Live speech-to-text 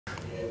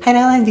Hi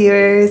Nylon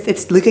viewers,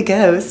 it's Luka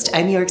Ghost.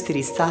 I'm New York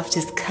City's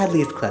softest,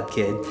 cuddliest club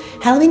kid.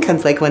 Halloween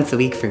comes like once a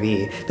week for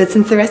me, but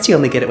since the rest of you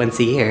only get it once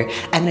a year,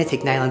 I'm gonna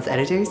take Nylon's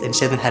editors and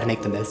show them how to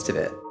make the most of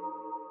it.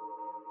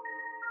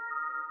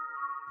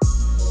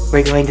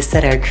 We're going to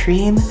set our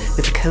cream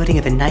with a coating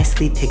of a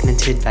nicely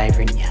pigmented,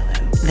 vibrant yellow.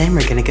 Then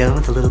we're gonna go in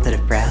with a little bit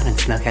of brown and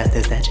smoke out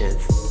those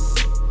edges.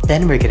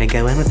 Then we're gonna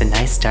go in with a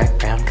nice dark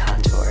brown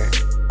contour.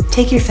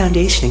 Take your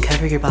foundation and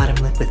cover your bottom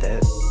lip with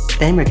it.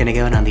 Then we're gonna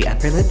go in on the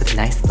upper lip with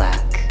nice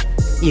black.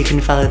 You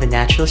can follow the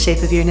natural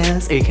shape of your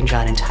nose, or you can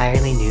draw an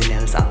entirely new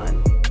nose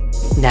on.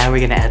 Now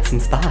we're gonna add some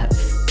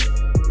spots.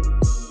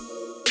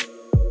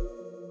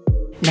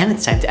 Now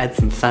it's time to add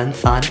some fun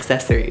fawn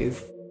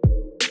accessories.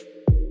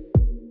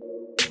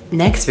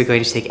 Next, we're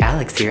going to take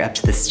Alex here up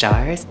to the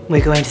stars.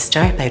 We're going to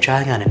start by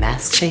drawing on a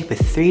mask shape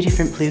with 3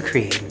 different blue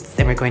creams.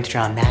 Then we're going to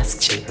draw a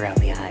mask shape around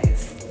the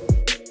eyes.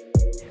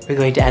 We're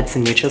going to add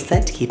some neutral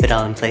set to keep it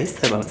all in place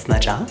so it won't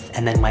smudge off,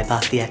 and then wipe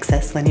off the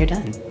excess when you're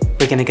done.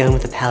 We're gonna go in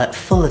with a palette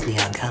full of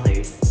neon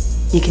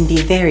colors. You can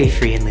be very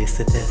free and loose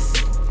with this.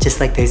 Just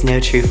like there's no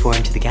true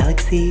form to the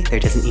galaxy, there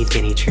doesn't need to be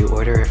any true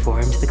order or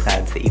form to the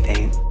clouds that you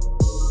paint.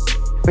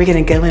 We're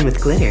gonna go in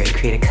with glitter and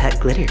create a cut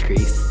glitter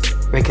crease.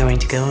 We're going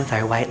to go in with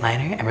our white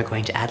liner and we're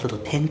going to add little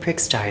pinprick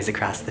stars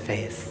across the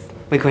face.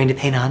 We're going to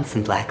paint on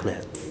some black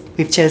lips.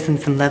 We've chosen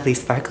some lovely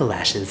sparkle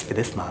lashes for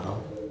this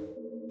model.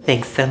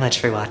 Thanks so much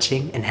for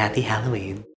watching and happy Halloween.